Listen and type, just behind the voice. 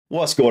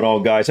What's going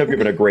on, guys? Hope you're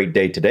having a great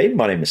day today.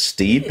 My name is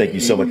Steve. Thank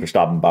you so much for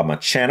stopping by my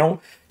channel.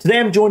 Today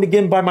I'm joined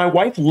again by my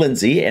wife,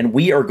 Lindsay, and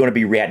we are going to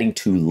be reacting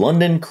to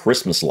London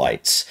Christmas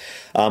lights.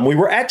 We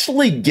were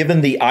actually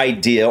given the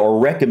idea or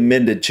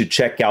recommended to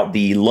check out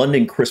the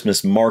London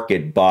Christmas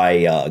market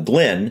by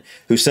Glenn,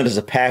 who sent us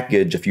a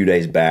package a few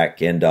days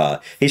back, and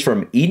he's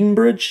from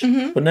Edenbridge,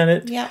 wasn't that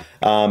it? Yeah.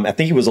 I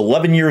think he was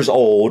 11 years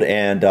old,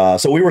 and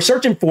so we were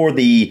searching for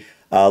the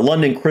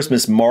London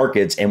Christmas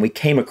markets, and we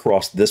came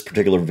across this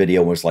particular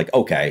video and was like,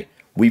 okay,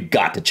 we've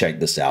got to check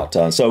this out.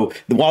 So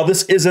while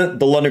this isn't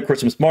the London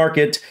Christmas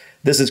market,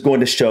 this is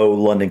going to show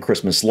London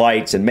Christmas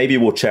lights, and maybe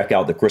we'll check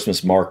out the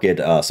Christmas market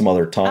some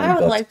other time.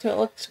 I would like to. It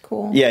looks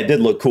cool. Yeah, it did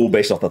look cool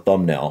based off the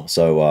thumbnail.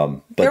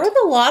 So, but there was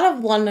a lot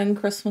of London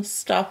Christmas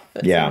stuff.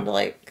 It seemed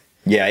like.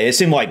 Yeah, it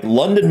seemed like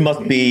London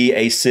must be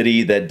a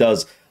city that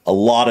does a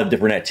lot of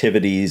different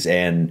activities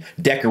and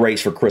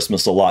decorates for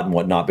Christmas a lot and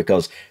whatnot,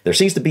 because there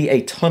seems to be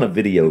a ton of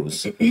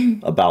videos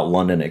about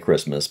London at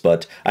Christmas.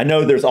 But I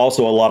know there's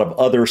also a lot of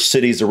other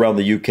cities around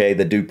the UK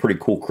that do pretty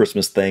cool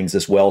Christmas things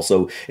as well.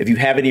 So if you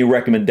have any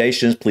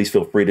recommendations, please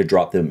feel free to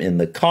drop them in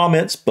the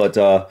comments. But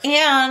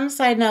and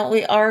side note,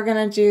 we are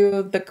going to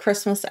do the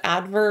Christmas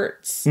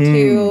adverts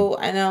too.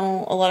 I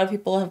know a lot of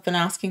people have been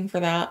asking for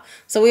that.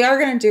 So we are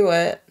going to do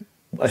it.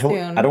 I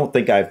don't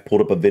think I've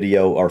pulled up a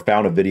video or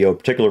found a video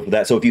particular for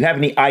that. So if you have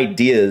any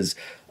ideas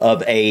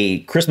of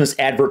a Christmas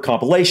advert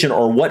compilation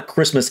or what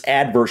Christmas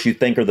adverts you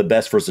think are the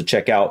best for us to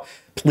check out,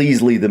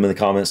 please leave them in the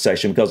comments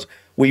section, because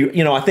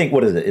we, I think,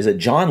 what is it? Is it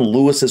John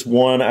Lewis's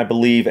one, I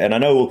believe? And I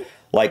know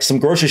like some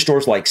grocery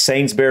stores like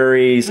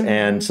Sainsbury's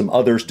and some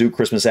others do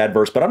Christmas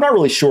adverts, but I'm not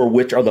really sure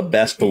which are the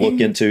best to look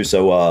into.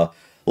 So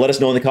let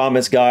us know in the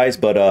comments, guys.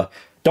 But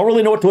don't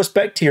really know what to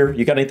expect here.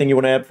 You got anything you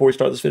want to add before we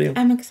start this video?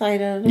 I'm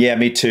excited. Yeah,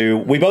 me too.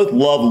 We both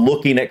love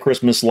looking at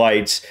Christmas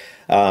lights.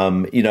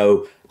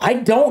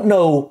 I don't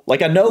know,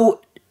 like I know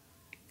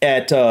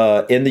at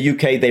in the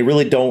UK, they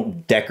really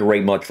don't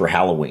decorate much for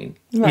Halloween,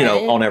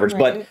 on average.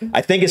 But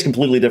I think it's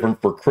completely different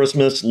for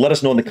Christmas. Let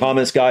us know in the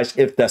comments, guys,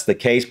 if that's the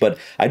case. But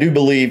I do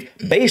believe,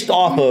 based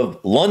off of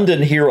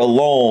London here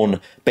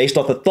alone, based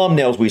off the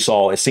thumbnails we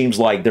saw, it seems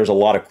like there's a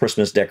lot of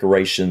Christmas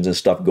decorations and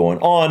stuff going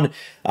on.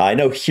 I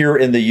know here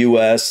in the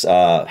US,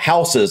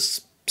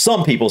 houses,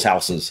 some people's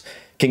houses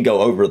can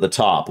go over the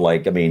top.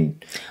 Like, I mean,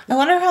 I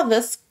wonder how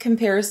this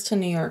compares to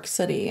New York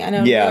City. I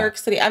know New York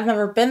City, I've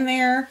never been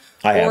there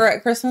or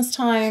at Christmas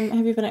time.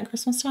 Have you been at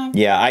Christmas time?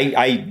 Yeah,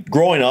 I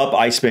growing up,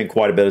 I spent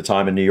quite a bit of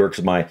time in New York,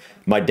 because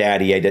my dad,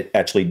 he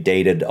actually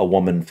dated a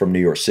woman from New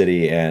York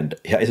City, and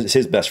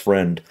his best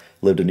friend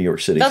lived in New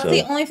York City. That's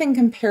the only thing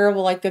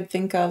comparable I could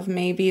think of,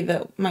 maybe,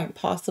 that might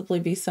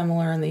possibly be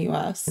similar in the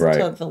U.S.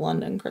 to the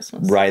London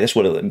Christmas. Right, that's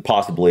what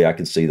possibly I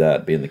could see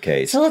that being the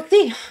case. So let's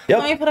see.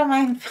 Let me put on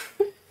my...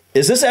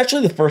 Is this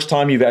actually the first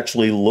time you've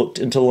actually looked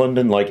into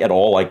London, like at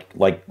all,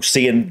 like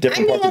seeing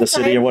different parts of the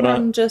city and whatnot?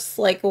 From just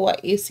like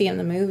what you see in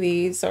the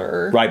movies,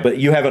 or right, but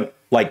you haven't,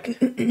 like,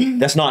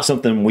 that's not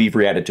something we've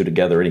reacted to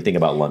together. Anything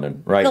about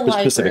London, right?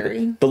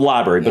 Specifically the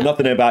library, but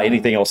nothing about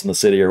anything else in the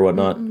city or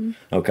whatnot.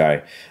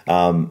 Okay.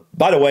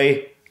 By the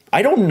way,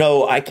 I don't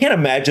know. I can't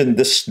imagine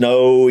this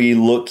snowy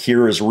look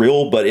here is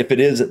real, but if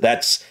it is,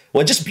 that's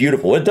just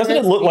beautiful. Doesn't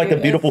it look like a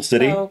beautiful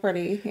city? So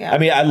pretty. Yeah. I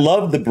mean, I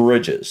love the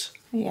bridges.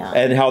 Yeah.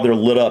 And how they're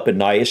lit up at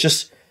night.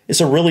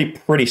 It's a really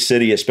pretty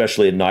city,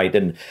 especially at night.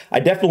 And I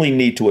definitely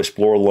need to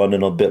explore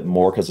London a bit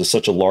more, because it's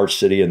such a large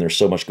city and there's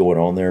so much going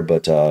on there.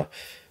 But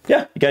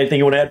yeah, you got anything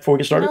you want to add before we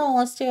get started? No,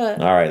 let's do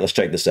it. All right, let's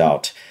check this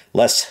out.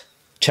 Let's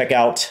check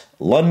out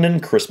London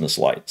Christmas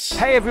lights.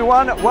 Hey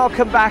everyone,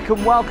 welcome back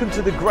and welcome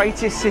to the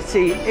greatest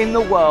city in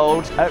the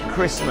world at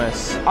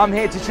Christmas. I'm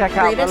here to check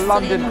out the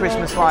London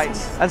Christmas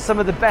lights and some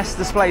of the best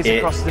displays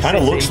across the city. It kind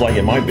of looks like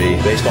it might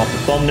be, based off the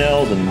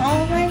thumbnails. And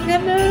oh my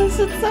goodness,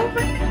 it's so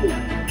pretty.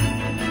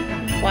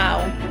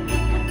 Wow.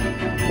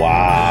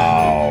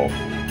 Wow.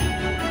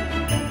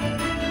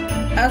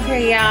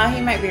 Okay, yeah, he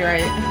might be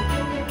right.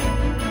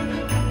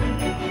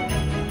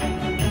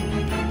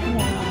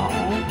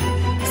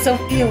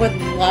 Sophia would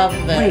love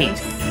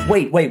this.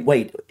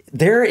 Wait.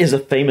 There is a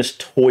famous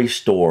toy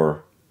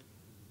store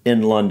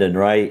in London,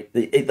 right?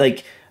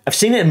 Like, I've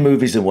seen it in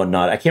movies and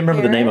whatnot. I can't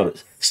remember the name of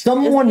it.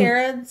 Someone... Is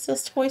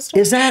Harrods toy store?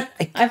 Is that...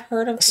 I've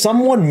heard of it.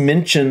 Someone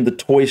mentioned the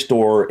toy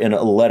store in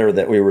a letter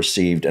that we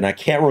received, and I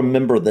can't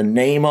remember the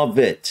name of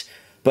it.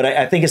 But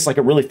I think it's like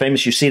a really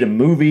famous... You see it in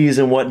movies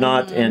and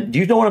whatnot. And do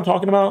you know what I'm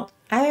talking about?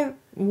 I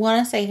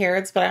want to say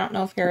Harrods, but I don't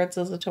know if Harrods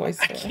is a toy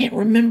store. I can't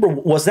remember.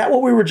 Was that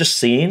what we were just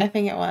seeing? I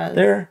think it was.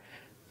 There?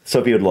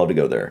 Sophie would love to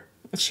go there.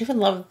 She would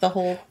love the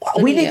whole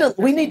city.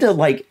 We need to,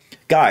 like,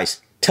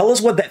 guys, tell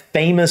us what that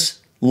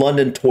famous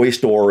London toy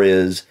store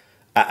is.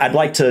 I'd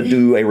like to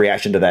do a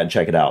reaction to that and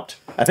check it out.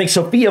 I think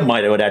Sophia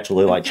would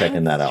actually like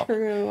checking that out.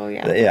 True,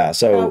 yeah. Yeah,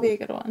 so... That'll be a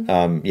good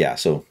one.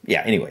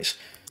 Yeah, anyways.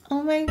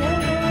 Oh my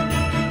god.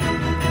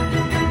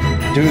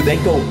 Dude, they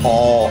go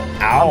all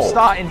out. I'm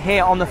starting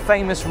here on the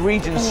famous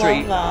Regent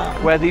Street,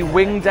 where the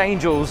Winged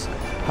Angels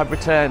have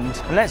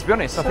returned. And let's be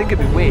honest, I think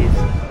it'd be weird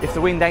if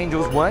the Winged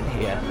Angels weren't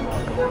here.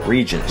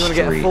 Regent You want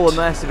Street. to get a full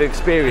immersive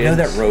experience. I know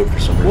that road for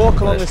some reason. Walk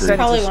along the Street. centre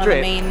Probably one of the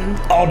strip. main.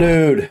 Oh,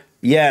 dude.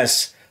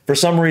 Yes. For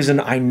some reason,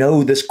 I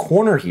know this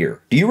corner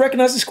here. Do you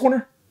recognize this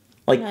corner?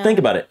 Like, think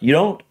about it. You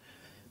don't?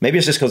 Maybe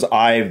it's just because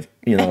I've,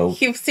 you know.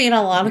 You've seen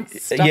a lot of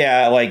stuff.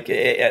 Yeah, like,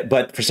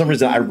 but for some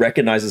reason, I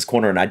recognize this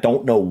corner, and I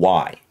don't know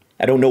why.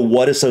 I don't know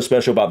what is so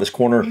special about this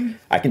corner.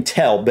 I can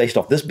tell based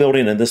off this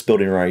building and this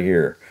building right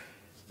here.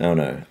 I don't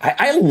know.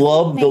 I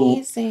love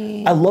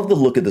I love the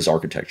look of this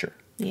architecture.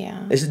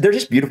 Yeah. They're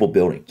just beautiful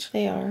buildings.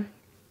 They are.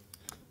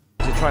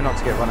 To try not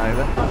to get run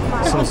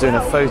over. Someone's doing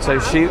a photo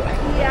shoot.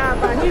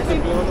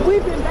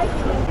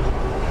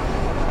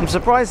 I'm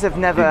surprised they've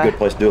never Good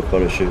place to do a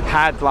photo shoot.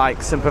 had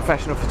like some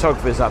professional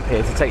photographers up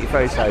here to take your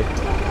photo.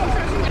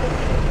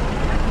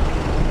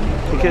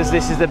 Because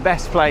this is the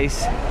best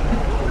place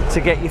to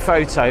get your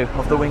photo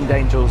of the winged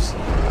angels.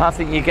 I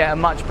think you get a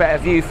much better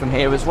view from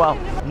here as well.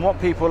 And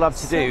what people love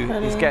to do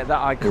is get that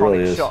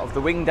iconic shot of the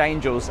winged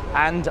angels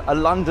and a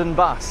London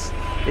bus.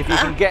 If you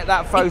can get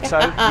that photo,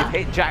 you've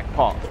hit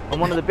jackpot.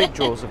 And one of the big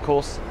draws, of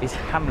course, is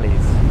Hamley's,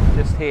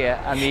 just here,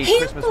 and the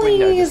Christmas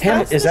window. Is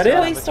that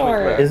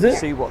it? Is it?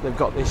 See what they've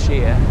got this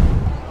year.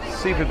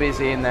 Super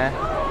busy in there.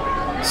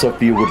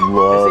 Sophie would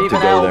love There's to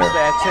even go elves there.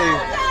 there too.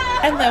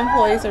 And the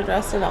employees are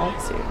dressed in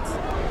elf suits.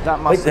 That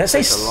must Wait,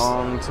 take a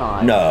long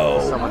time. No.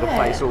 For someone to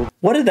place all.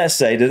 What did that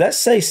say? Did that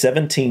say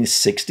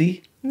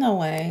 1760? No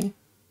way.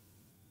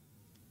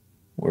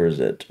 Where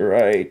is it?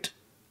 Right.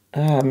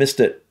 Ah, I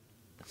missed it.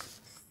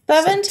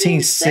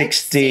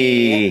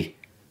 1760.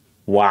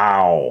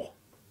 Wow.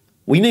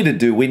 We need to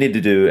do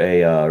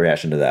a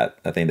reaction to that.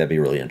 I think that'd be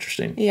really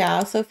interesting.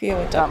 Yeah, Sophia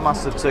would That definitely.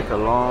 must have took a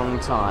long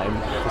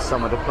time for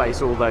someone to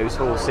place all those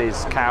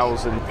horses,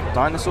 cows and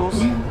dinosaurs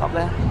up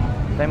there.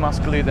 They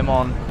must glue them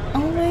on.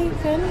 Oh my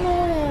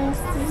goodness.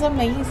 This is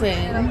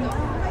amazing.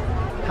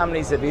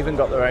 Hamleys have even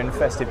got their own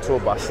festive tour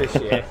bus this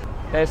year.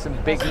 There's some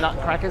big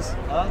nutcrackers.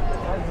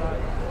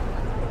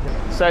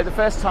 So the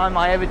first time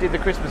I ever did the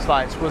Christmas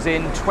lights was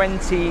in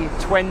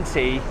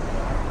 2020,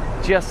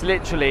 just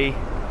literally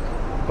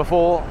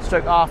before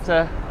stroke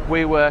after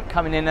we were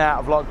coming in and out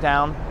of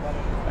lockdown,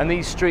 and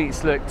these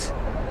streets looked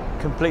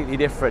completely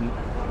different.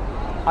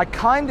 I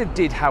kind of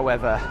did,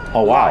 however,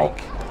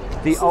 like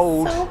the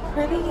old so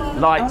pretty.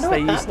 lights they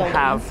used to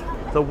have,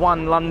 the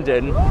one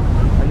London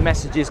and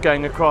messages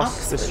going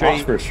across the street.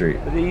 Oxford Street.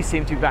 But these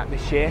seem to be back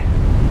this year.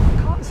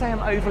 I can't say I'm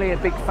overly a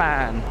big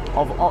fan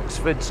of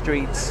Oxford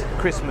Street's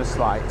Christmas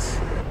lights,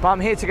 but I'm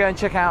here to go and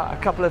check out a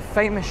couple of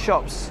famous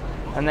shops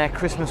and their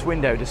Christmas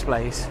window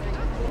displays.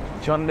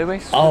 John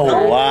Lewis.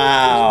 Oh,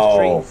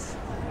 wow. Streets.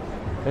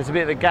 There's a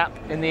bit of a gap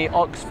in the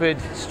Oxford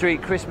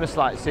Street Christmas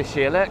lights this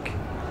year, look.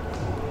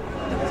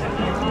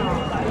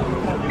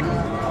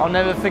 I'll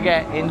never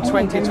forget in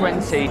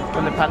 2020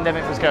 when the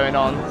pandemic was going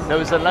on, there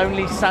was a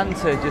lonely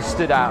Santa just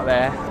stood out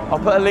there. I'll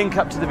put a link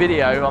up to the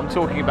video I'm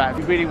talking about if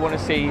you really want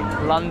to see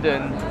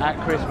London at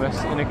Christmas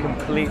in a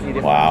completely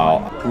different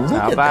Wow. light.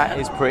 Now that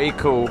is pretty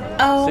cool.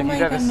 Oh So if my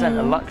you've ever sent a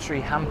goodness. luxury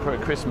hamper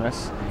at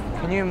Christmas,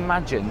 can you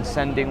imagine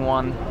sending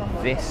one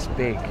this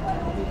big?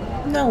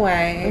 No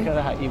way. Look at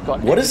that. You've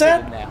got What is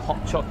everything that? in there.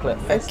 Hot chocolate,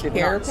 A festive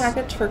care nuts.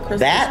 package for Christmas.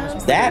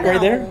 That right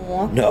there?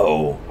 No.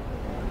 No.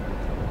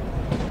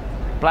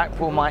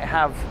 Blackpool might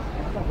have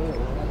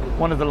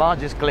one of the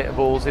largest glitter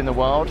balls in the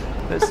world,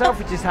 but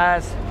Selfridges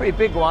has a pretty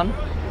big one.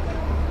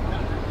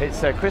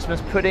 It's a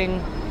Christmas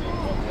pudding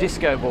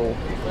disco ball.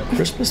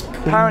 Christmas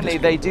pudding. Apparently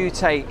they do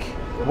take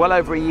well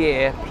over a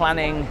year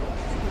planning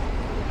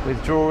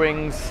with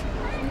drawings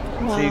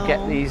to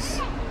get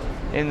these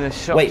in the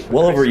shops. Wait, for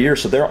well over a Christmas. year,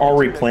 so they're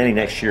already planning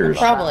next year's.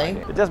 Probably.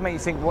 It does make you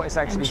think what it's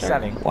actually sure.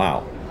 selling.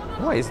 Wow.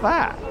 What is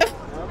that?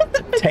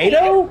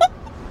 Potato?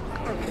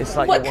 It's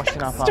like What you're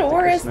washing up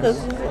store after is Christmas.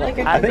 this? Is it like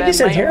a I think he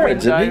said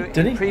Harrods, didn't he?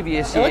 Did he? In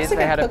previous It looks years, like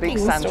they a had a big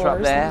cooking Santa store up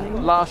or there.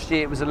 something. Last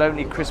year, it was a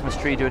lonely Christmas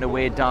tree doing a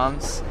weird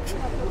dance.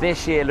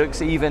 This year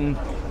looks even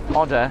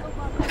odder.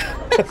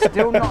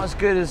 Still not as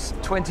good as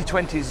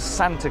 2020's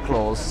Santa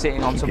Claus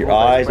sitting on top your of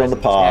all those eyes on the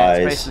presents. Yeah, pies.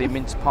 it's basically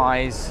mince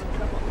pies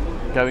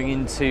going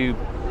into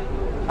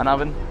an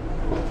oven.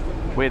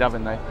 Weird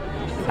oven though.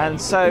 And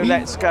so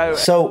let's go.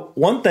 So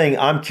one thing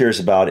I'm curious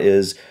about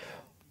is,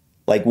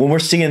 like, when we're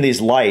seeing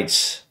these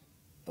lights,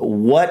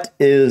 what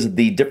is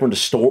the different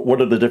store?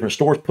 What are the different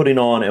stores putting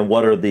on, and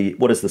what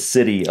is the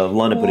city of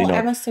London putting on?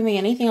 I'm assuming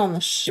anything on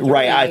the street.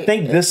 Right, I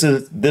think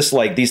this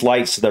like these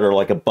lights that are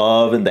like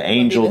above and the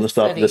angels the and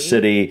stuff, the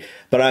city.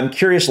 But I'm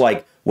curious,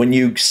 like when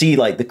you see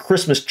like the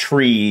Christmas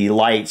tree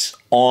lights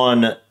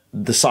on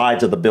the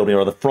sides of the building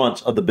or the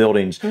fronts of the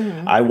buildings,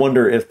 I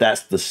wonder if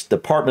that's the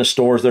department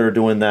stores that are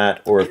doing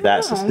that, or if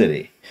that's the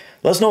city.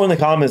 Let us know in the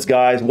comments,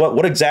 guys.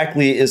 What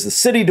exactly is the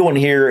city doing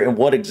here, and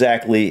what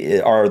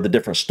exactly are the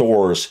different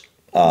stores?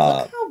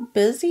 Look how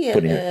busy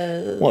it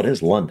is. Well, it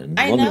is London.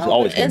 I London's know.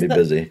 always going to be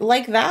busy.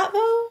 Like that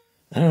though?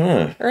 I don't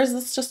know. Or is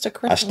this just a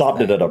Christmas I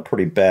stopped it thing? at a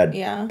pretty bad,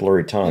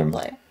 blurry time.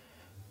 Play.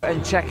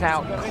 And check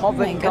out Oh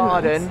Covent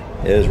Garden.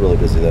 It is really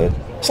busy though.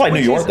 It's like New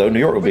Which York is though. New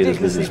York will be this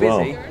busy as well.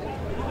 ridiculously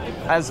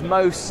busy. as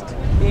most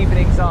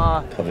evenings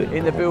are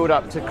in the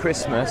build-up to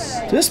Christmas.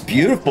 Just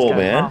beautiful,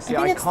 man. I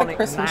think it's the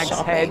Christmas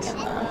shopping.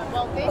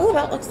 Oh,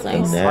 that looks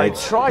nice. I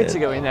tried to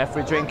go in there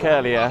for a drink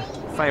earlier.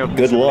 Failed.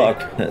 Good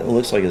luck. It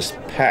looks like it's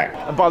packed.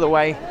 And by the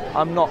way,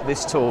 I'm not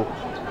this tall.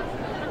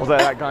 Although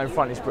that guy in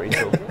front is pretty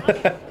tall.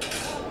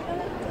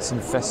 Some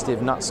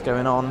festive nuts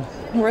going on.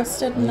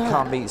 Roasted nuts. You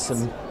can't beat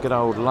some good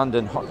old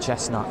London hot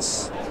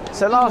chestnuts.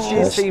 So last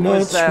year's theme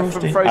was from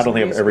Frozen I don't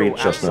think I've ever eaten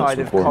chestnuts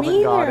before.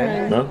 Covent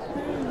Garden. No?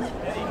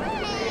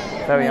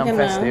 Very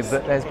unfestive,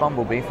 but there's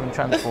Bumblebee from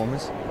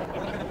Transformers.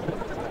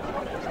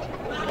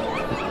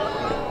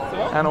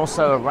 And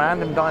also a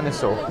random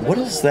dinosaur. What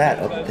is that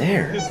up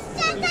there?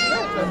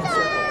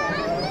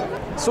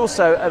 It's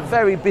also a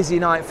very busy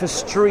night for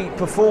street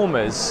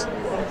performers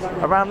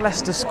around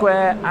Leicester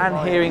Square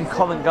and here in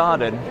Covent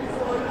Garden.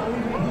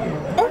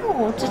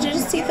 Oh, did you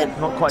just see the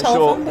Not quite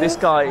telephone sure. booth? This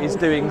guy is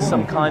doing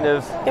some kind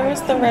of There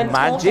was the red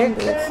magic.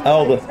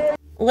 telephone booth. Oh,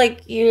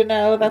 Like, you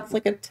know, that's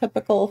like a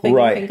typical thing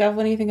Right. you think of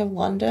when you think of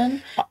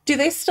London. Do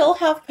they still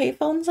have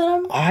payphones in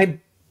them? I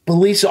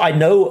believe so. I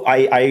know.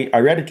 I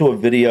read into a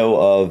video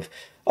of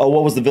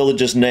what was the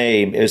village's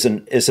name? It's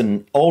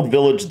an old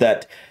village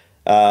that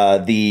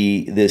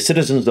the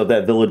citizens of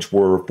that village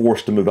were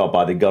forced to move out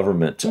by the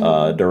government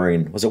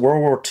during, was it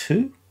World War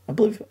II? I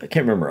believe, I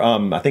can't remember.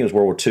 I think it was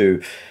World War II,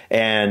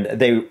 and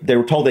they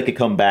were told they could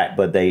come back,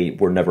 but they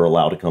were never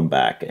allowed to come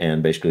back.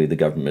 And basically, the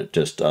government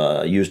just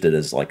used it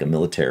as like a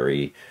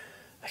military.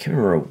 I can't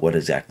remember what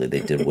exactly they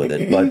did with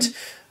it, but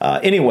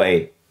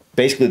anyway,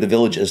 basically the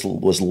village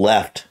was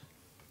left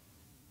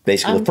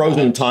basically frozen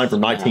in time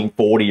from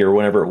 1940 or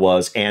whenever it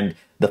was, and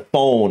the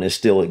phone is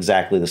still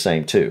exactly the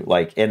same too.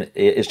 Like, and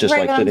it's just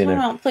Right, like but I'm sitting talking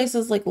there. about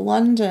places like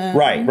London.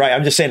 Right.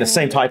 I'm just saying the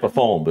same type of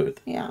phone booth.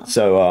 Yeah.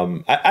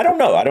 So I don't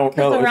know. I don't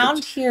know. Because if around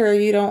it's- here,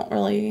 you don't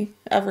really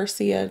ever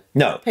see a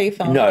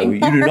payphone. No, anymore. you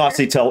do not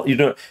see you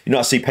do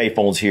not see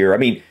payphones here. I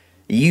mean,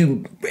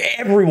 you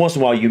every once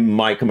in a while you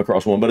might come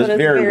across one, but it's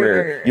very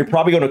rare. You're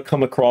probably going to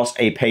come across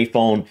a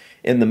payphone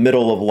in the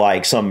middle of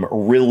like some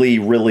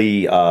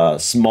really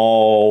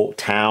small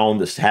town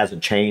that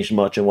hasn't changed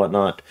much and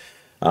whatnot.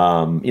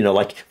 You know,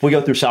 like if we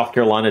go through South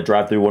Carolina,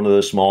 drive through one of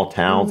those small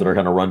towns that are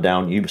kind of run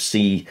down, you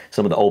see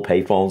some of the old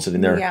payphones sitting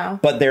there. Yeah.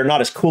 But they're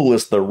not as cool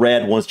as the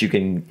red ones you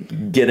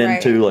can get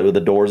into, like with the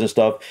doors and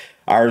stuff.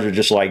 Ours are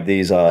just like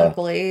these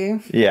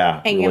ugly.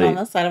 Yeah. Hanging really, on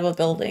the side of a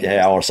building.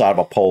 yeah, on the side of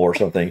a pole or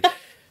something.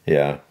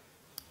 Yeah.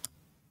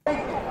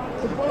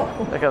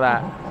 Look at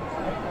that.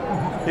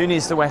 Who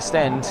needs the West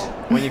End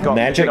when you've got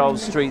the Magic. good old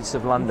streets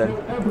of London?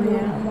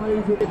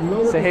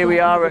 So here we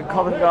are at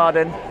Covent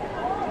Garden,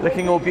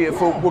 looking all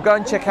beautiful. We'll go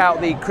and check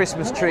out the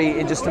Christmas tree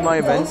in just a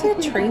moment. It's like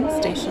a train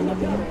station. I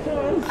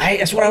mean,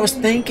 That's what I was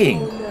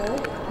thinking.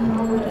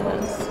 what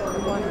it is.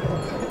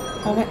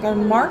 Covent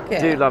Garden Market.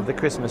 I do love the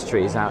Christmas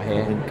trees out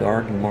here.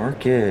 Garden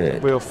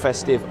Market. Real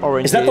festive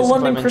oranges. Is that the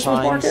London Christmas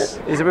clementines.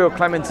 market? There's a real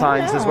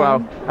clementines as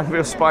well, and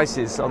real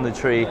spices on the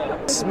tree.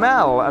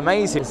 Smell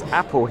amazing. It's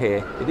apple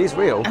here. It is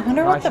real. I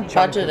wonder what Nice the chunk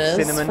budget of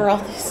is cinnamon. for all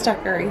these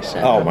decorations.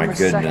 Oh my Prosecco.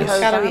 goodness. It's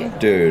gotta be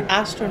Dude.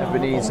 astronomical.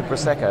 Everybody needs a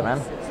Prosecco, man.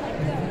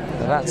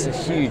 So that's a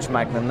huge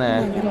magnum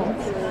there.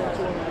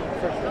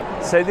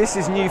 So this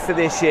is new for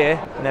this year,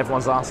 and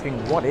everyone's asking,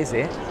 what is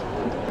it?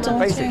 Dolce &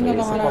 Basically,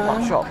 it's a pop-up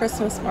Gabbana shop.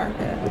 Christmas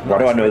market. Why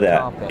do I know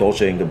that? Carpet.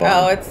 Dolce & Oh,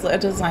 Gabbana. it's a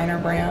designer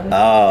brand.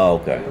 Oh,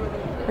 okay.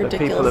 But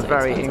Ridiculous. people are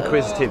very expensive.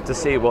 inquisitive to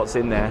see what's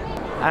in there.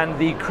 And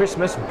the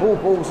Christmas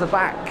baubles are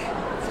back.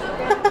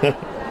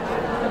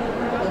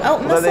 Oh,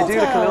 Although they do look a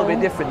mistletoe. little bit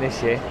different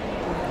this year.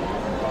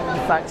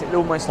 In fact, it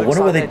almost I looks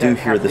wonder like what they do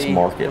don't here at have this the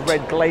market.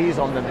 red glaze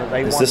on them that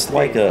they Is once this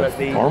like did, a but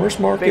the farmer's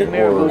market big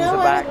mirror or- balls No, are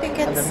I back think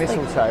and the it's like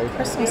mistletoe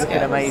Christmas looking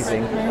gifts.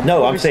 amazing. No, I'm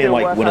Probably saying still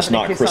like worth when it's having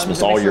a not kiss Christmas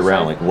under all the year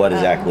round. mistletoe. Like what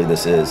exactly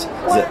this is? Is it?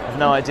 I have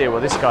no idea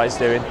what this guy's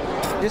doing.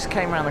 Just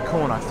came around the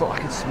corner. I thought I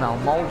could smell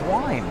mulled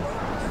wine.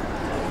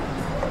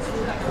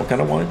 What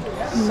kind of wine?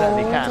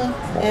 Certainly Mulled, can.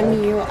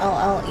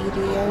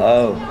 M-U-L-L-E-D-O.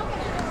 Oh,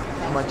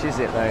 How much is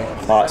it though?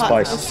 hot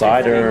spice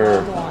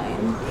cider. Mulled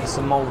wine.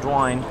 Some mulled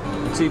wine.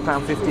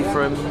 £2.50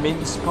 for a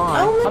mince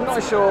pie. Oh, I'm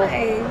not sure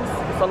nice.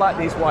 if I like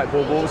these white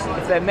baubles,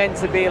 if they're meant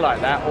to be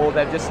like that or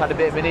they've just had a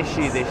bit of an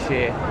issue this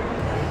year.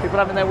 People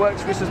having their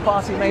works Christmas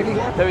party maybe?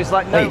 There is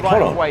like no Hey, right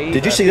hold on. way. Did you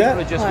either. see that?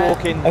 People are just What?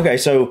 walking. Okay,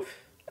 so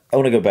I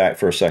want to go back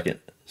for a second.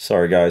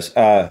 Sorry, guys.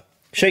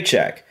 Shake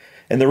Shack.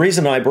 And the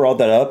reason I brought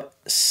that up,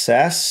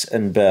 Sass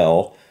and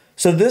Bell.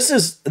 So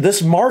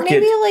this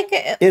market Maybe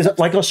like is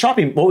like a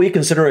shopping, what we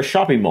consider a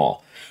shopping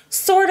mall.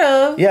 sort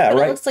of. Yeah, but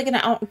right. It looks like an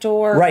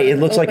outdoor. Right, it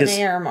looks like open it's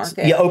air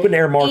market. Yeah, open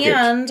air market.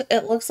 And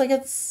it looks like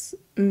it's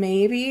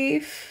maybe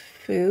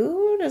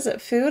food. Is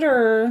it food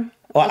or?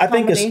 Well, a I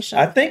think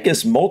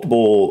it's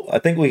multiple. I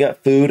think we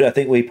got food. I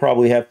think we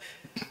probably have.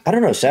 I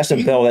don't know. Sass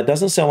and Bell. That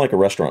doesn't sound like a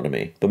restaurant to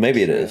me, but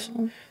maybe it is.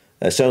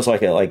 It sounds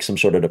like some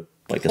sort of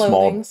like a small,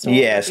 Clothing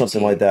store,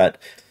 something boutique. like that.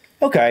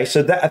 Okay,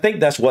 so I think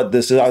that's what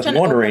this is. I was an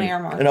wondering, open-air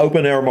market. an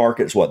open air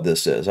market is what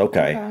this is.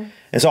 Okay,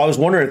 and so I was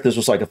wondering if this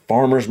was like a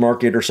farmer's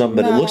market or something,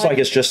 but it No, looks like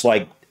it's just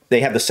like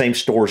they have the same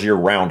stores year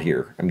round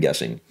here. I'm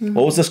guessing.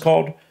 What was this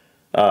called?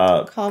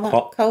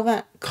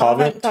 Covent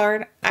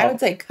Garden. I would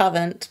say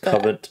Covent, but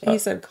Covent. he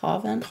said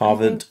Covent.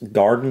 Covent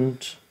Garden.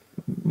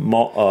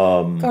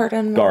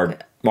 Garden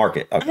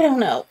Market. Okay. I don't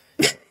know.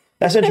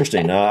 That's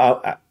interesting.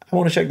 I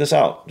want to check this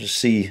out. Just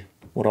see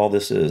what all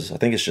this is. I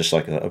think it's just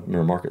like a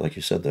market, like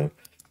you said, though.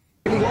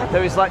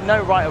 There is like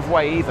no right of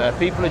way either.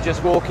 People are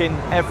just walking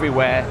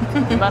everywhere.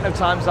 The amount of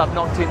times I've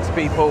knocked into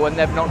people and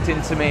they've knocked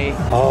into me.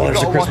 Oh,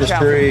 there's a Christmas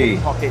tree.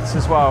 Pockets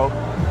as well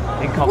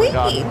in Covent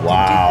Garden.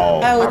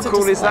 Wow. Oh, How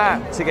cool is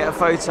that to get a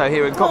photo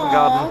here in Covent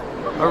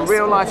Garden? A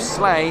real life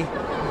sleigh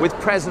with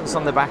presents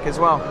on the back as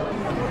well.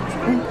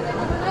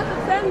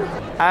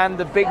 And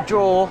the big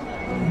draw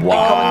in Covent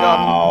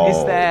Garden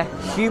is their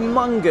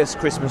humongous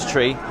Christmas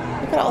tree.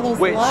 Look at all those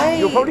which lights.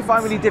 You'll probably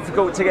find really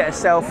difficult to get a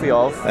selfie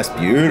of. That's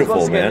beautiful,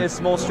 Once again, man. there's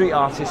small street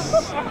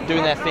artists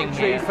doing their thing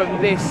here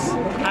from this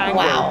angle.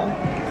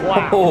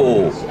 Wow.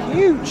 Oh, It's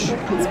huge.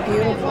 It's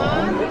beautiful.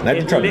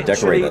 Imagine trying to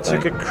decorate that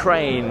thing. Took a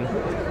crane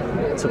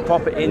to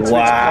pop it into its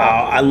Wow,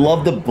 cup. I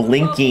love the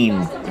blinking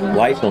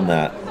lights on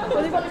that.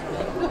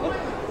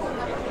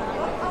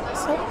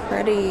 So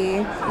pretty.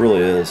 It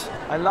really is.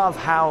 I love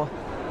how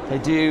they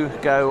do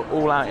go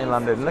all out in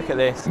London. Look at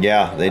this.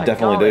 Yeah, they That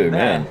definitely do, garland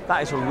there, man.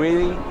 That is a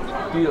really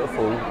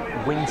beautiful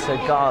winter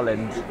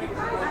garland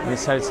in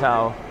this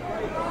hotel.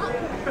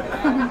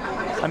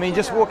 I mean,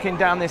 just walking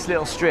down this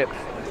little strip,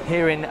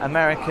 hearing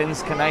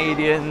Americans,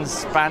 Canadians,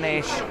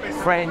 Spanish,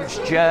 French,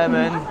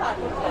 German,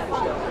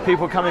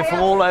 people coming from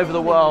all over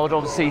the world,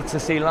 obviously, to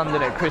see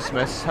London at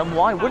Christmas. And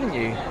why wouldn't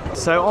you?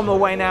 So on the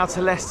way now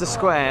to Leicester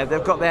Square,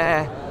 they've got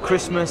their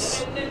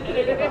Christmas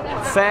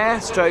fair,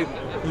 stroke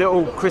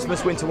little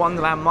Christmas Winter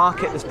Wonderland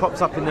market that's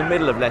pops up in the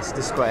middle of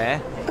Leicester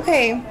Square.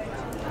 Okay.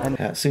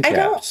 Hats and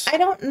caps. I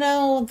don't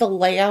know the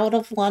layout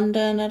of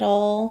London at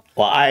all.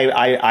 Well,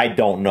 I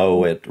don't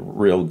know it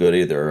real good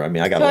either. I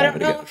mean, I got So a I long don't way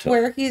to know go. if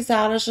where he's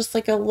at is just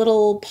like a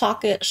little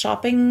pocket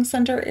shopping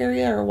center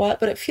area or what,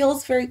 but it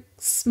feels very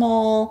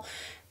small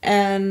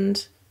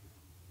and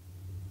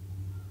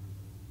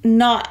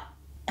not.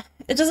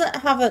 It doesn't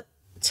have a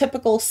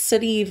typical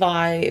city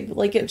vibe.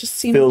 Like it just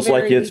seems Feels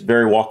very, like it's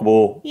very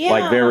walkable. Yeah.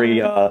 Like very.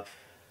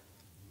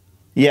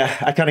 Yeah,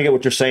 I kind of get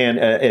what you're saying.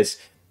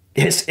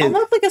 It's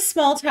almost like a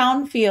small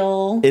town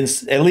feel. at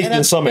least a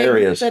in some big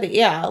areas. city.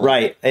 Yeah.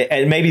 Right.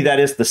 And maybe that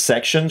is the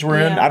sections we're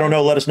in. Yeah. I don't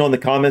know. Let us know in the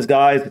comments,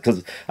 guys,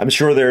 because I'm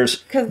sure there's.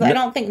 Because I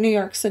don't think New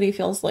York City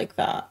feels like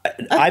that.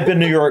 I've been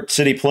to New York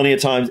City plenty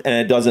of times, and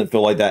it doesn't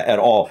feel like that at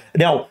all.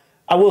 Now,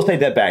 I will take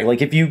that back.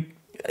 Like,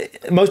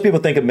 most people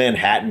think of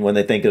Manhattan when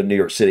they think of New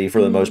York City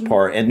for the most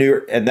part, and New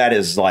York, and that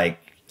is like,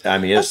 I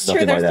mean, it's That's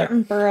true. nothing like There's that.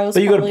 certain boroughs.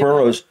 But you go to probably,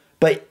 boroughs,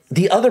 but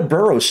the other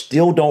boroughs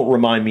still don't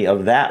remind me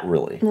of that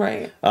really.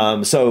 Right.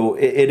 So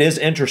it is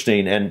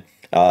interesting, and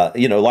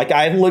like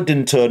I've looked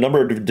into a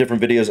number of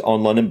different videos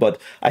on London, but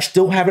I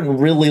still haven't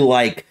really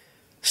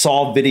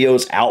saw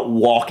videos out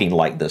walking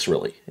like this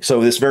really.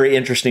 So it's very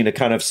interesting to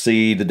kind of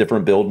see the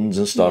different buildings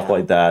and stuff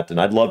like that,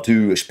 and I'd love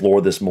to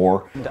explore this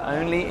more. And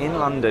only in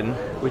London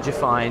would you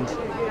find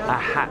a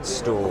hat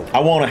store.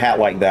 I want a hat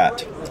like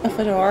that. A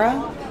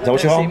fedora. Is that what you I call don't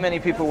see them? many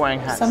people wearing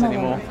hats Some of them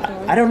anymore. are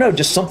fedoras. I don't know,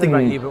 just something.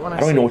 What about you? But when I I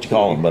don't even know see what you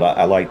call them, but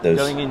I like those.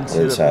 Going into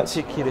those a hats.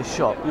 particular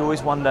shop, you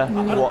always wonder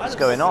what's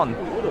going on.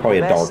 Probably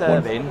a They're dark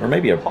one, serving or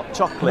maybe a hot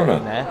chocolate I in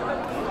don't know.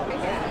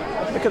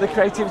 there. Look at the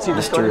creativity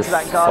that's gone Mr. into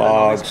that garden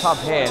on this Fogg's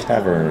pub here.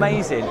 Tavern.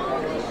 Amazing.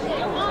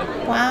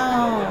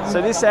 Wow.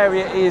 So this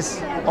area is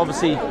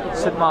obviously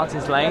St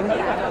Martin's Lane.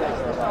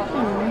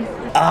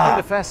 I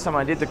think the first time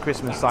I did the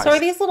Christmas lights. So are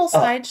these little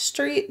side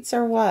streets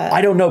or what?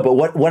 I don't know, but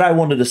what I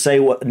wanted to say,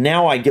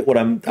 now I get what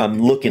I'm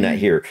looking at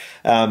here.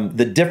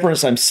 The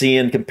difference I'm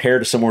seeing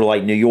compared to somewhere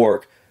like New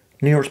York.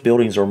 New York's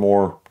buildings are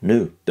more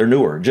new. They're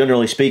newer,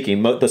 generally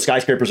speaking. The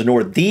skyscrapers are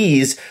newer.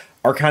 These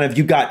are kind of,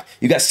 you got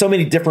so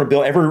many different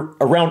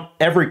around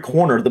every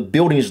corner. The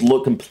buildings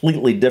look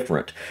completely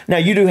different. Now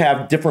you do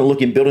have different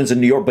looking buildings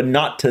in New York, but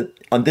not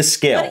on this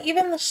scale. But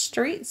even the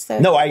streets, though.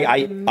 No,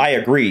 I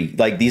agree.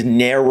 Like these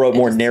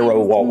more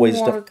narrow walkways,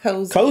 more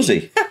stuff.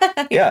 Cozy.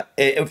 Yeah.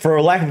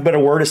 For lack of a better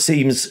word, it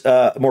seems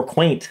more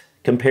quaint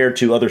compared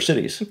to other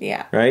cities.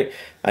 Yeah. Right.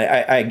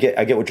 I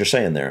get what you're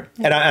saying there,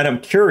 and I'm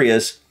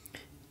curious.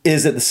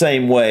 Is it the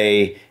same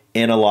way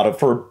in a lot of,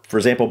 for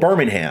example,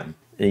 Birmingham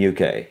in the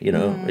UK?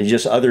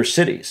 Just other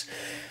cities.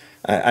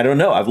 I don't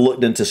know. I've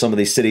looked into some of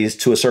these cities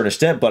to a certain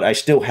extent, but I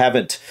still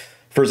haven't.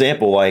 For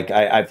example, like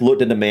I've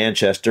looked into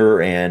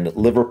Manchester and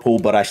Liverpool,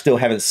 but I still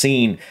haven't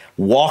seen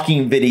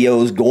walking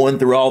videos going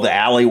through all the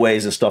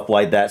alleyways and stuff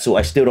like that. So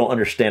I still don't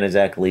understand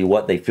exactly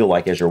what they feel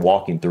like as you're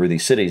walking through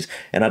these cities.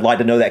 And I'd like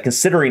to know that,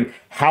 considering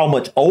how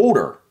much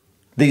older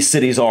these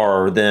cities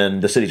are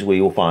than the cities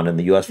we will find in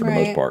the U.S. for the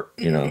most part.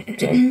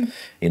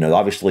 So,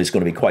 obviously it's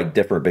going to be quite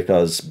different,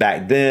 because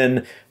back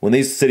then when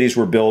these cities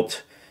were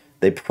built,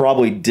 they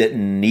probably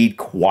didn't need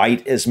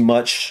quite as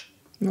much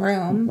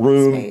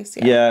room space,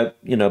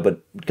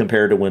 but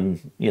compared to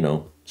when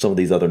some of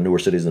these other newer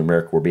cities in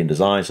America were being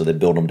designed, so they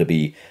built them to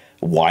be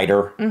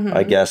wider,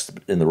 I guess,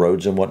 in the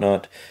roads and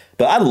whatnot.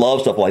 But I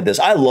love stuff like this.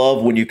 I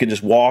love when you can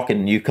just walk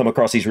and you come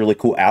across these really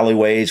cool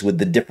alleyways with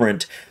the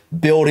different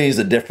buildings,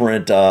 the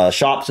different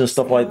shops and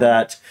stuff like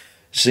that.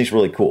 It seems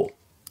really cool.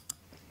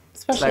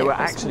 Especially they were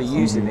actually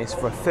using this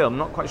for a film.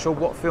 Not quite sure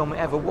what film it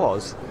ever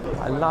was.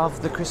 I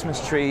love the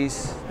Christmas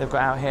trees they've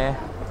got out here.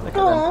 Look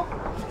at them.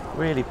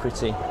 Really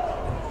pretty.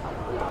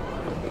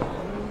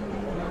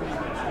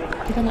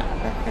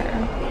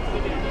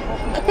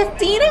 A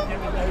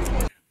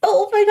casino?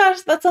 Oh my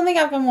gosh, that's something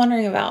I've been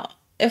wondering about.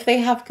 If they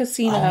have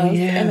casinos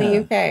in the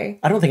UK.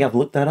 I don't think I've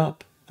looked that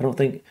up. I don't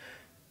think.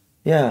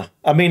 Yeah.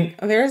 I mean.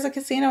 There's a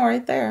casino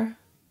right there.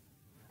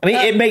 I mean,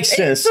 it makes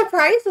sense. It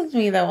surprises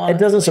me, though, honestly. It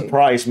doesn't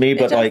surprise me,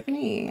 but like,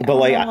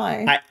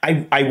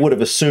 I would have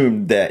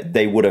assumed that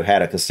they would have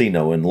had a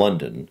casino in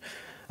London.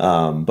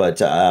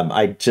 But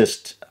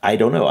I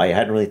don't know. I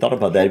hadn't really thought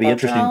about that. It'd be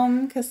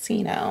interesting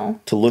casino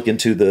to look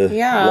into the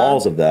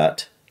laws of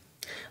that.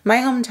 My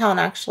hometown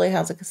actually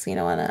has a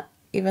casino in it,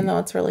 even though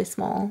it's really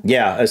small.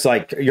 Yeah, it's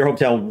like your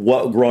hometown.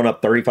 What, growing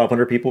up,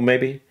 3,500 people,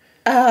 maybe?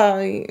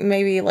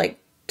 Maybe like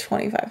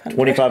 2,500.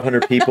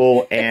 2,500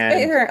 people, and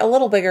it's bigger, a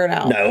little bigger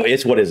now. No,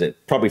 it's what is it?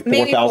 Probably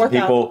 4,000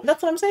 people.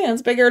 That's what I'm saying.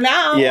 It's bigger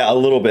now. Yeah, a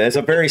little bit. It's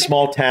a very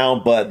small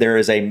town, but there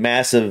is a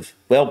massive.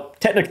 Well,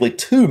 technically,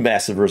 two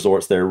massive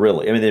resorts there.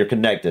 Really, I mean, they're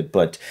connected,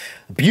 but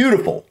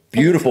beautiful,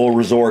 beautiful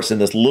resorts in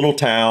this little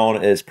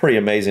town. It's pretty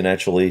amazing,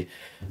 actually.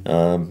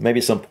 Maybe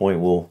at some point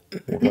we'll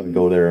probably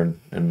go there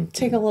and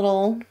take a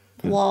little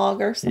vlog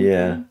or something.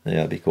 Yeah,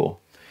 it'd be cool.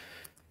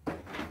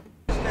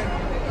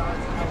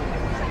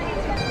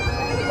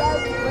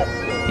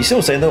 You see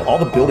what I'm saying, though? All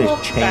the buildings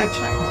change.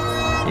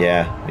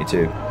 Yeah, me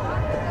too.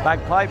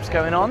 Bagpipes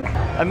going on.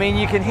 I mean,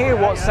 you can hear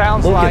what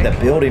sounds Look like at the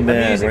building,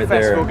 man, a music right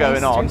festival there.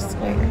 going on.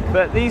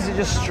 But these are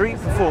just street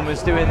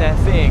performers doing their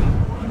thing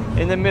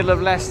in the middle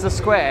of Leicester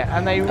Square,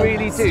 and they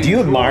really do. Do you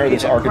admire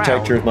this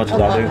architecture as much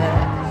as I do?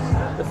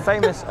 The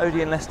famous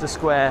Odeon Leicester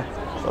Square.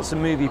 Lots of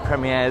movie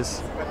premieres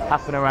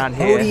happen around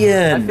here.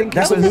 Odeon. I think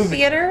that's the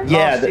theater.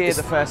 Last year,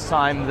 the first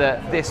time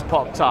that this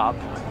popped up.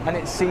 And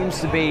it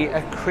seems to be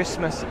a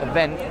Christmas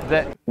event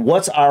that...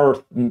 What's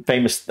our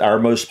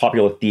most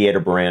popular theater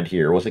brand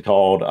here? What's it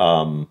called?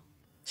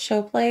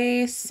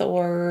 Showplace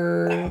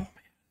or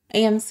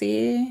AMC?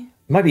 It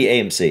might be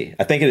AMC.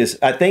 I think it is.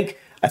 I think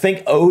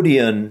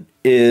Odeon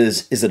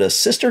is it a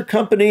sister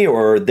company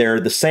or they're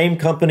the same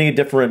company,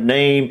 different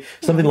name,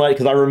 something like,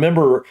 because I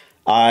remember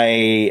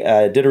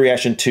I did a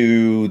reaction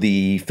to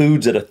the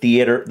foods at a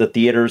theater,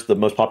 the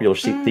most popular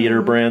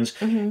theater brands,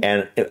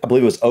 and I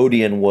believe it was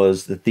Odeon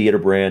was the theater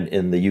brand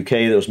in the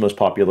UK that was most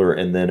popular,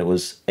 and then it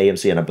was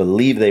AMC, and I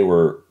believe they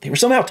were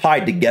somehow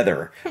tied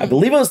together. I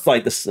believe it was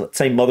like the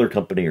same mother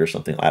company or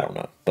something. I don't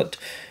know, but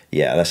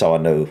yeah, that's how I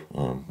know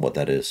what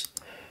that is.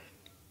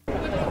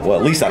 Well,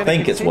 at least I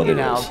think it's what it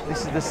is.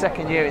 This is the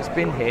second year it's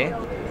been here.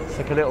 It's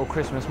like a little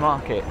Christmas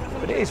market,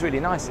 but it is really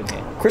nice in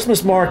here.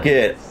 Christmas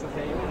market.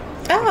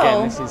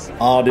 Oh. Again,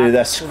 oh, dude,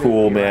 that's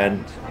cool,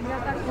 man.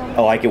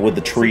 I like it with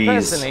the trees.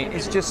 Personally,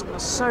 it's just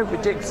so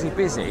ridiculously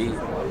busy.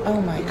 Oh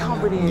my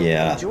God. Really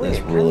enjoy it's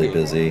it, really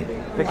busy.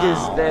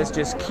 Because there's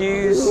just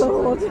queues.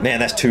 Man,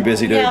 that's too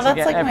busy, dude. Yeah,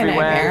 that's like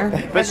everywhere. My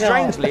nightmare. But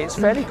strangely, it's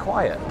fairly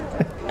quiet.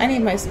 I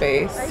need my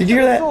space. Did you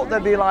hear that? I thought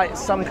there'd be like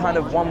some kind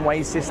of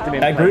one-way system in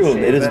place. I agree with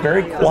him. It is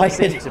very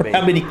quiet for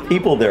how many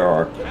people there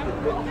are.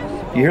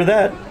 You hear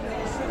that?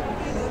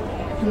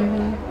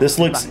 This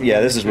looks,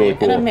 this is really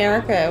cool. In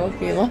America, it would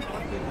be like...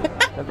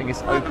 I don't think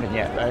it's open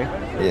yet, though.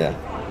 Yeah.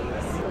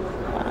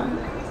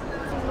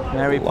 Wow.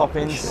 Mary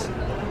Poppins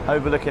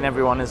overlooking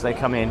everyone as they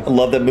come in. I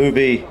love that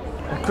movie.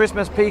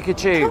 Christmas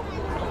Pikachu.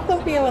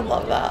 Sophia would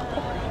love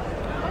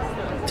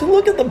that. To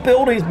look at the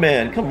buildings,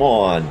 man. Come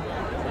on.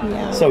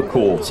 Yeah. So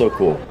cool. So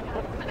cool.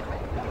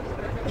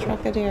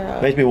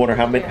 Trocadero. Makes me wonder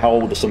how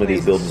old some of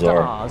these buildings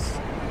are.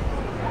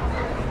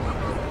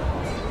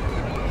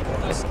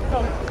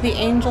 The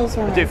angels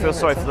are. I do feel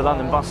sorry for the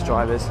London bus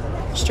drivers.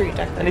 Street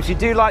decoration. And if you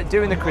do like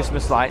doing the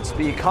Christmas lights,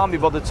 but you can't be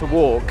bothered to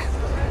walk,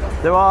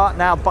 there are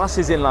now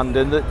buses in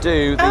London that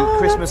do the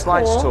Christmas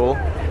lights tour.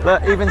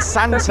 But even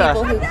Santa is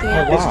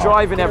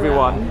driving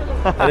everyone.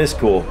 That is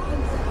cool.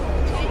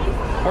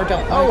 Or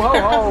don't.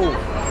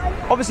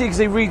 Obviously, you can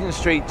see Regent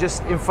Street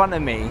just in front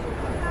of me.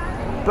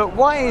 But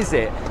why is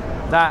it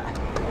that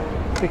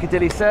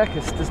Piccadilly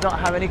Circus does not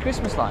have any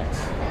Christmas lights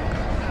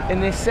in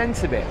this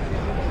centre bit?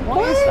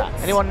 Why is that?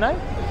 Anyone know?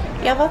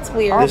 Yeah, that's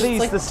weird. Are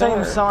these the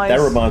same size? That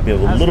reminds me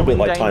of a little bit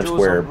like Times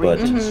Square, but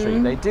Street.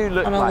 They do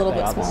look like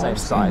they are the same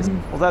size.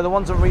 Although the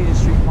ones on Regent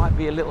Street might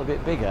be a little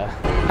bit bigger.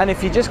 And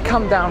if you just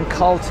come down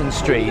Carlton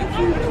Street,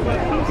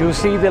 you'll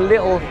see the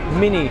little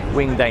mini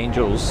winged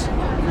angels,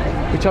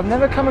 which I've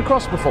never come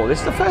across before. This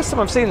is the first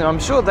time I've seen them. I'm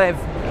sure they've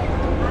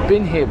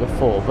been here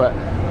before, but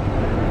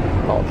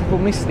a lot of people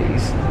miss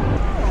these.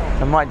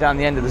 And right down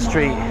the end of the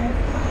street,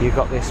 you've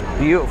got this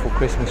beautiful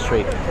Christmas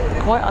tree,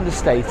 quite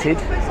understated,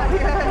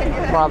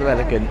 rather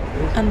elegant.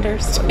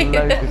 Understated.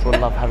 Loads of people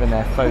love having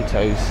their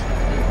photos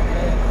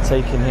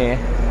taken here.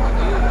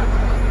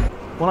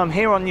 Well, I'm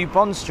here on New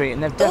Bond Street,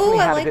 and they've definitely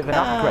had like a bit of an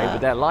upgrade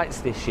with their lights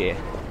this year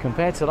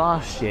compared to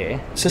last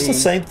year. Is this the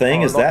same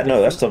thing as that?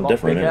 No, that's something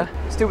different. Isn't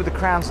it? Still with the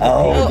crowns.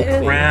 Oh, the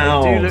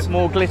crowns. They do look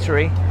more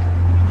glittery.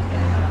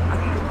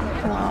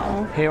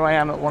 Wow. Here I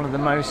am at one of the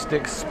most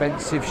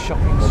expensive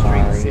shopping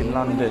streets in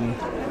London.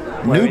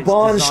 New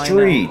Bond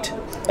Street.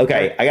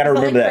 Okay, I got to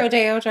remember that.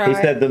 He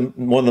said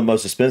one of the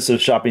most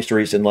expensive shopping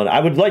streets in London.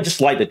 I would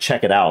just like to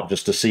check it out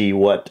just to see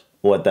what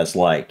that's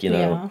like, you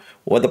know,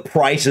 what the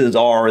prices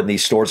are in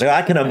these stores. Like,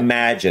 I can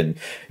imagine.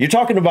 You're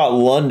talking about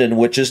London,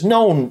 which is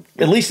known,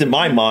 at least in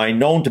my mind,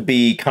 known to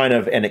be kind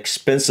of an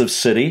expensive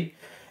city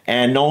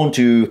and known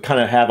to kind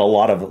of have a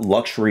lot of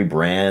luxury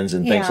brands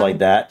and things like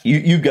that.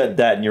 You got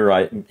that in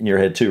your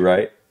head too,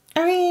 right?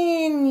 I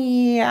mean,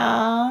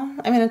 yeah.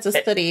 I mean, it's a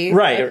city.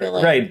 Right,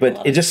 right.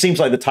 But it just seems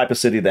like the type of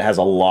city that has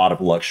a lot of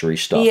luxury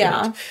stuff in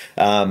it.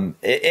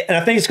 And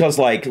I think it's because,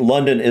 like,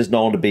 London is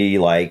known to be,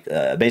 like,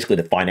 basically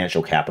the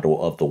financial capital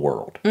of the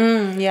world.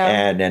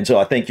 And so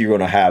I think you're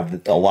going to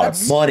have a lot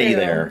of money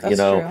there, you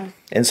know. True.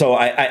 And so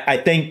I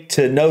think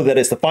to know that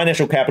it's the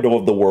financial capital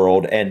of the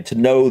world and to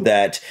know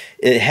that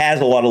it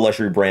has a lot of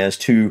luxury brands,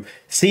 to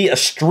see a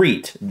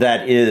street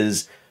that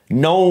is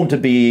known to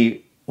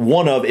be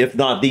one of, if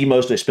not the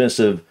most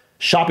expensive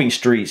shopping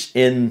streets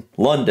in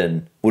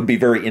London, would be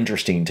very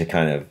interesting to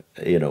kind of,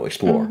 you know,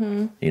 explore.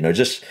 You know,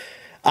 just,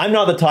 I'm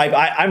not the type,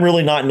 I'm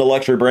really not into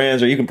luxury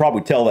brands, or you can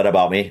probably tell that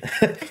about me.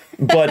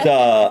 But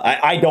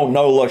I don't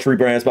know luxury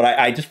brands, but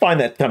I just find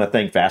that kind of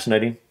thing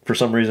fascinating for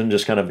some reason.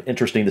 Just kind of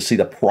interesting to see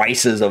the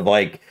prices of,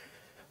 like,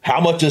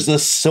 how much is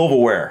this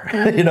silverware,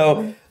 you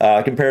know,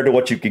 compared to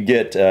what you could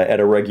get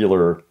at a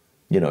regular,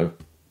 you know,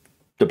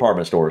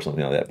 department store or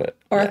something like that. But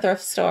or a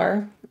thrift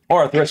store.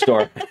 Or a thrift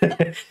store.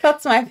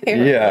 That's my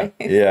favorite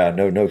place. Yeah,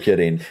 no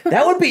kidding.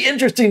 That would be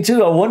interesting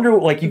too. I wonder,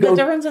 like, you go... The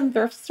difference in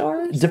thrift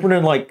stores? Different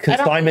in, like,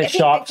 consignment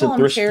shops and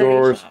thrift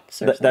stores,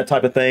 that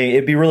type of thing.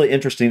 It'd be really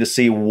interesting to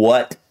see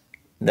what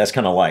that's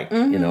kind of like.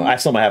 You know,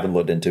 that's something I haven't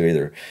looked into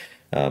either.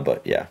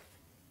 But yeah.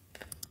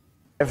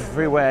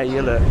 Everywhere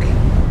you look.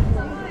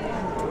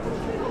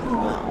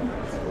 Wow.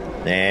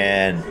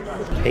 And...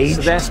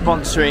 So they're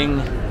sponsoring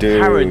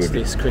Harrods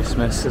this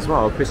Christmas as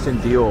well. Christian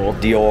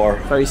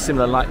Dior. Very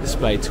similar light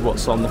display to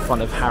what's on the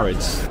front of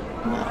Harrods.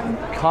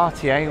 Wow.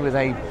 Cartier with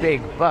a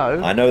big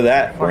bow. I know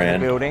that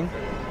brand. Building.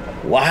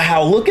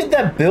 Wow, look at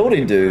that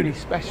building, dude. Pretty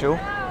special.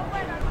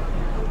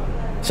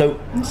 So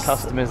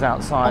customers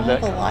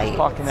outside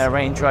parking their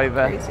Range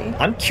Rover. Crazy.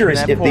 I'm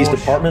curious if these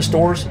department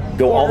stores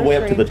go all the way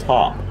up to the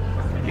top.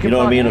 You know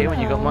what I mean? When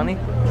you got money.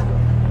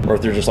 Or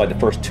if they're just like the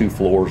first 2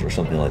 floors or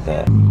something like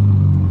that.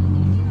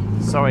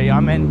 Sorry, I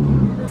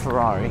meant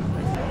Ferrari.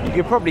 You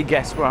could probably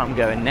guess where I'm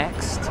going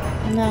next.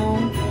 No,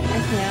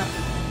 I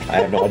can't. I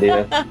have no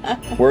idea.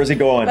 Where is he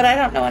going? But I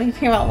don't know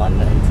anything about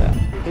London, so.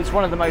 It's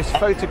one of the most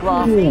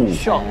photographed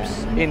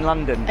shops in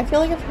London. I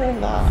feel like I've heard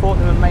of that.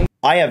 Fortnum Mason.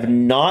 I have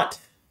not,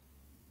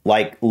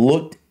 like,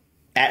 looked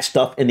at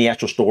stuff in the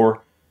actual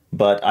store,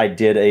 but I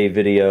did a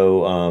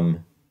video.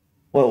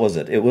 What was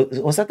it?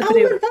 Was that the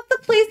video? Oh, was that the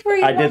place where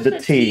you watched the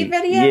tea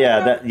video?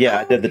 Yeah,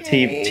 I did the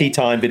tea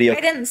time video.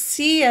 I didn't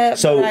see it,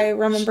 but I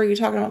remember you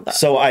talking about that.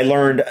 So I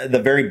learned the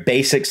very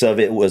basics of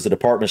it. Was a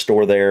department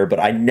store there, but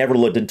I never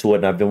looked into it,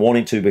 and I've been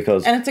wanting to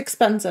because... And it's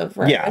expensive,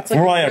 right? Yeah,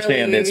 from what I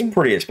understand, it's a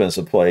pretty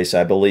expensive place,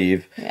 I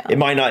believe. Yeah. It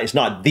might not, it's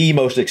not the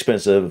most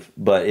expensive,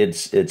 but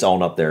it's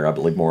on up there, I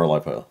believe, more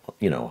like a,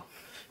 you know,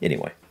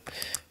 anyway.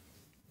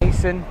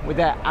 Mason with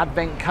their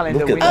advent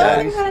calendar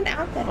windows.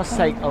 Must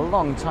take a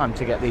long time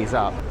to get these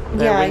up.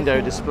 Their window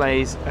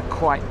displays are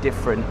quite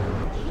different.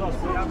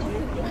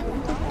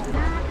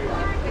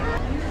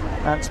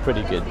 That's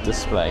pretty good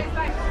display.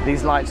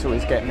 These lights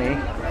always get me.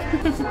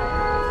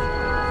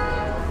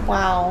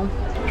 Wow.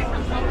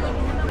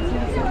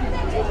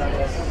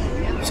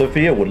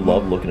 Sophia would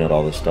love looking at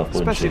all this stuff,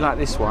 especially like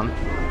this one.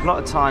 A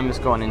lot of time has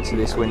gone into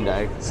this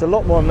window. It's a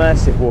lot more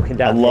immersive walking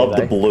down. I love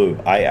the blue.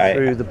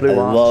 Through the blue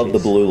I love the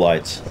blue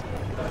lights.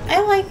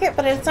 I like it,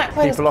 but it's not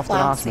quite people as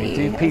classy. People often ask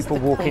me, do people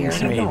walk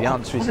into me? The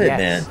answer is yes.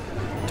 Man.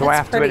 Do I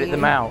have to edit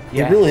them out?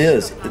 Yes. It really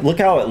is. Look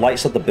how it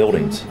lights up the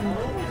buildings.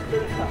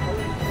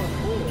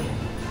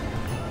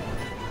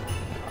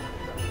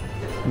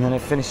 And then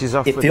it finishes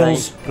off with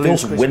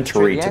feels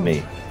wintry to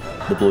me,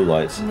 the blue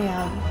lights.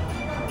 Yeah.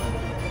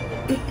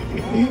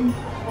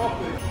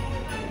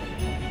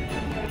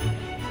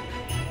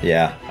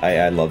 Yeah,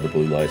 I love the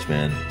blue lights,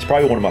 man. It's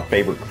probably one of my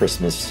favorite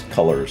Christmas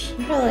colors.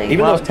 Really? Even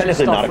though it's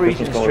technically not a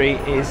Christmas color. Street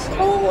is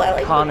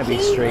Carnaby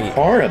Street.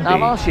 Carnaby. Now,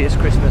 last year's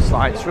Christmas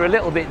lights were a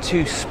little bit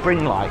too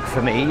spring-like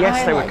for me.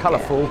 Yes, they were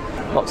colourful,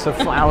 lots of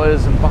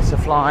flowers and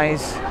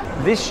butterflies.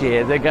 This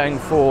year, they're going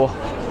for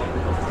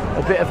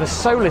a bit of a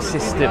solar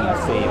system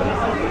theme.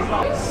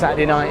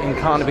 Saturday night in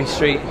Carnaby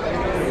Street.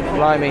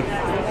 Blimey.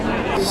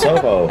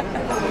 Soho.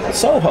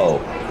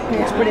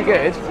 Yeah. It's pretty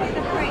good.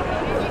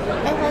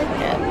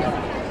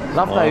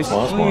 Love those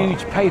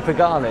huge paper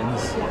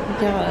garlands.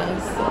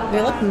 Yes,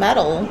 they look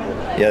metal.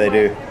 Yeah, they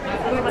do.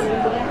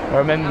 I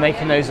remember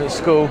making those at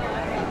school.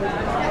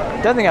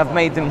 Don't think I've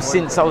made them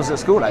since I was at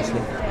school, actually.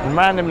 And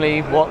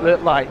randomly, what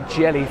looked like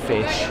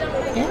jellyfish.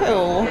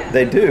 Ew.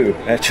 They do,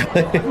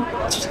 actually.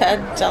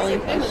 Dead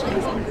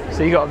jellyfish.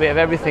 So you got a bit of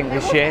everything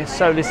this year.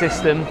 Solar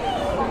system,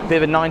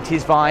 bit of a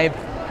 90s vibe,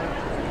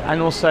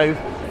 and also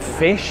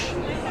fish.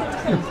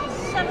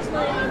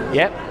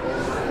 Yep.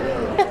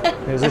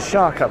 There's a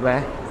shark up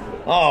there.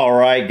 All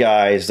right,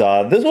 guys.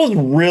 This was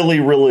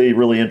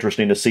really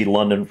interesting to see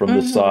London from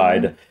this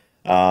side.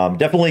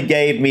 Definitely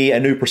gave me a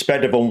new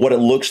perspective on what it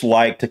looks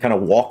like to kind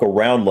of walk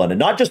around London.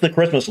 Not just the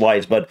Christmas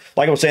lights, but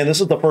like I was saying,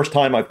 this is the first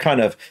time I've kind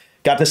of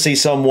got to see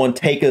someone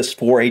take us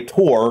for a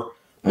tour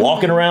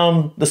walking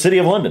around the city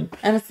of London.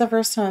 And it's the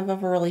first time I've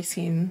ever really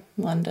seen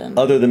London.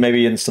 Other than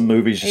maybe in some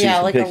movies, you see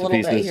some like a pieces.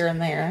 little bit here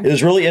and there. It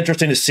was really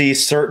interesting to see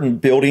certain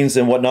buildings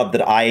and whatnot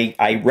that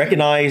I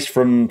recognized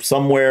from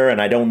somewhere,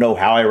 and I don't know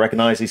how I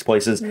recognize these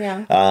places.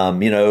 Yeah.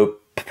 You know,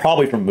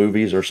 probably from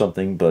movies or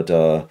something, but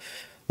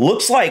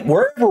looks like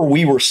wherever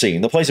we were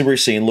seeing, the places we were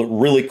seeing look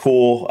really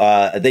cool.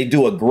 They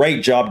do a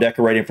great job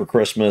decorating for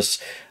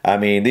Christmas. I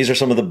mean, these are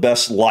some of the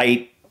best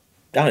light,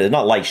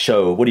 not light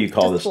show, what do you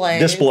call this?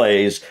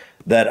 Displays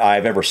that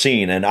I've ever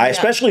seen. And I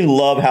especially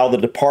love how the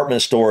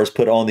department stores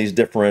put on these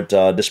different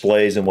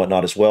displays and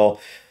whatnot as well.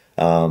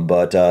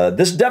 But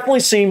this definitely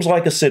seems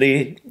like a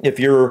city, if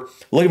you're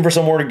looking for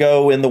somewhere to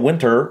go in the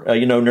winter,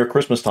 you know, near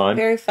Christmas time.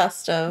 Very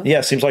festive.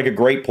 Yeah, seems like a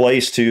great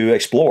place to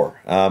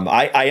explore.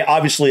 I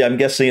obviously, I'm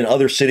guessing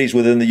other cities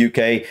within the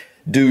UK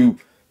do,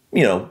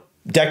 you know,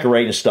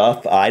 decorate and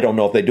stuff. I don't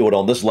know if they do it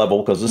on this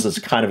level because this is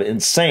kind of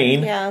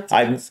insane. Yeah, it's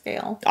on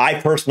scale. I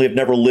personally have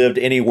never lived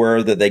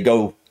anywhere that they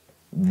go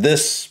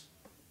this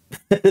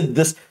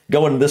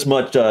going this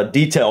much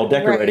detail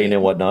decorating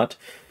and whatnot.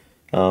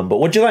 But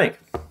what'd you think?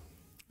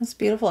 It's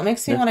beautiful. It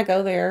makes me want to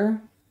go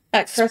there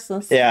at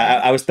Christmas.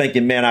 Yeah, I was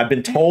thinking, man, I've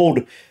been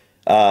told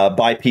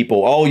by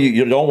people, oh,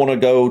 you don't want to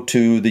go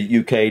to the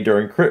UK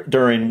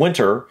during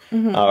winter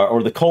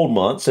or the cold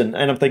months. And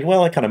I'm thinking,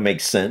 well, that kind of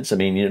makes sense. I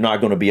mean, you're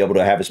not going to be able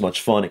to have as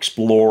much fun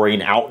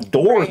exploring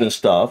outdoors and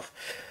stuff.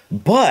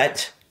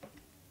 But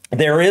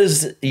there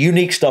is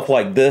unique stuff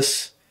like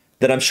this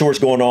that I'm sure is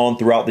going on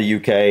throughout the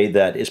UK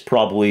that is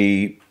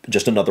probably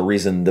just another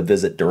reason to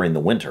visit during the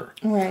winter.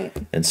 Right.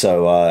 And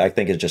so I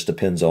think it just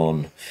depends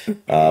on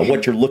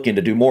what you're looking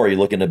to do more. Are you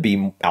looking to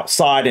be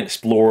outside and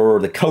explore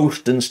the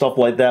coast and stuff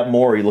like that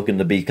more? Or are you looking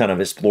to be kind of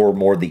explore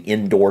more the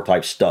indoor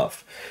type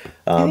stuff?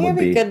 I think it'd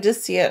be good to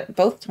see it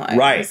both times.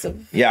 Right.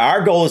 Yeah,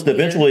 our goal is to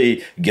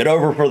eventually get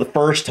over for the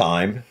first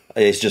time.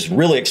 It's just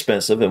really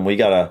expensive, and we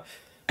got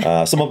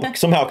to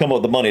somehow come up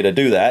with the money to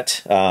do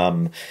that.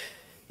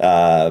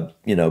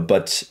 You know,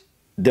 but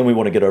then we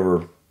want to get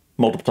over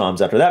multiple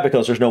times after that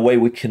because there's no way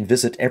we can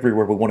visit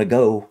everywhere we want to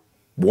go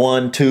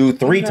 1, 2,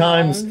 3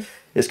 times.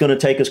 It's going to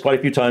take us quite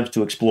a few times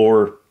to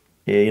explore,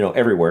 you know,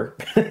 everywhere.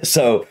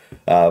 So,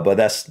 but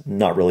that's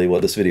not really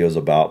what this video is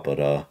about.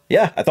 But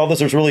yeah, I thought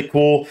this was really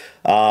cool.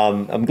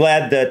 I'm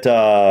glad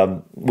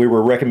that we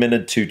were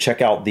recommended to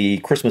check out the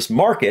Christmas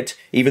market,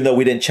 even though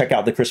we didn't check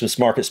out the Christmas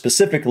market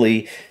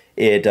specifically.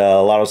 It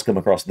allowed us to come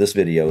across this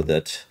video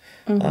that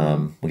we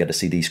got to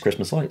see these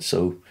Christmas lights.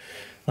 So.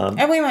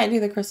 And we might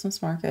do the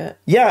Christmas market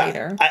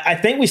later. I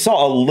think we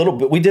saw a little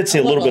bit. We did see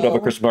a little bit of a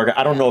Christmas market.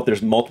 I don't know if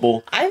there's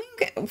multiple. I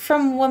think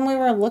from when we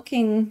were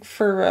looking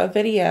for a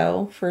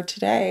video for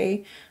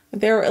today,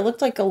 it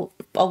looked like a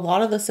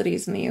lot of the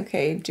cities in the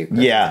UK do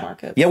Christmas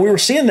markets. Yeah, we were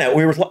seeing that.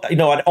 We were, you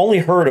know, I'd only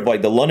heard of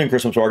like the London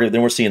Christmas market.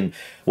 Then we're seeing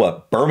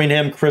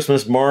Birmingham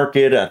Christmas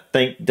market. I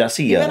think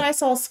I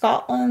saw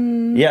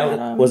Scotland.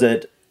 Yeah, was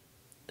it?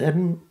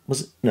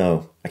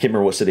 No, I can't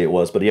remember what city it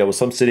was, but yeah, it was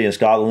some city in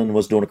Scotland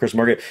was doing a Christmas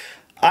market.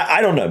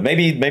 I don't know.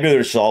 Maybe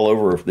they're just all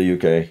over the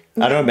UK.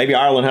 I don't know. Maybe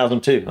Ireland has them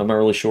too. I'm not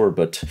really sure.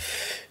 But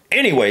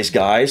anyways,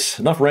 guys,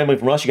 enough rambling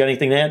from us. You got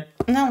anything to add?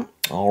 No.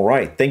 All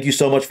right. Thank you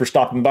so much for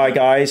stopping by,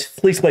 guys.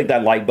 Please click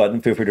that like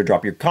button. Feel free to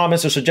drop your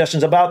comments or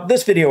suggestions about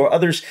this video or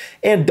others.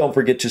 And don't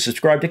forget to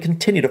subscribe to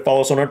continue to follow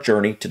us on our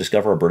journey to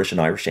discover our British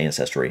and Irish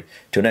ancestry.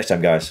 Till next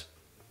time, guys.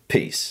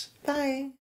 Peace. Bye.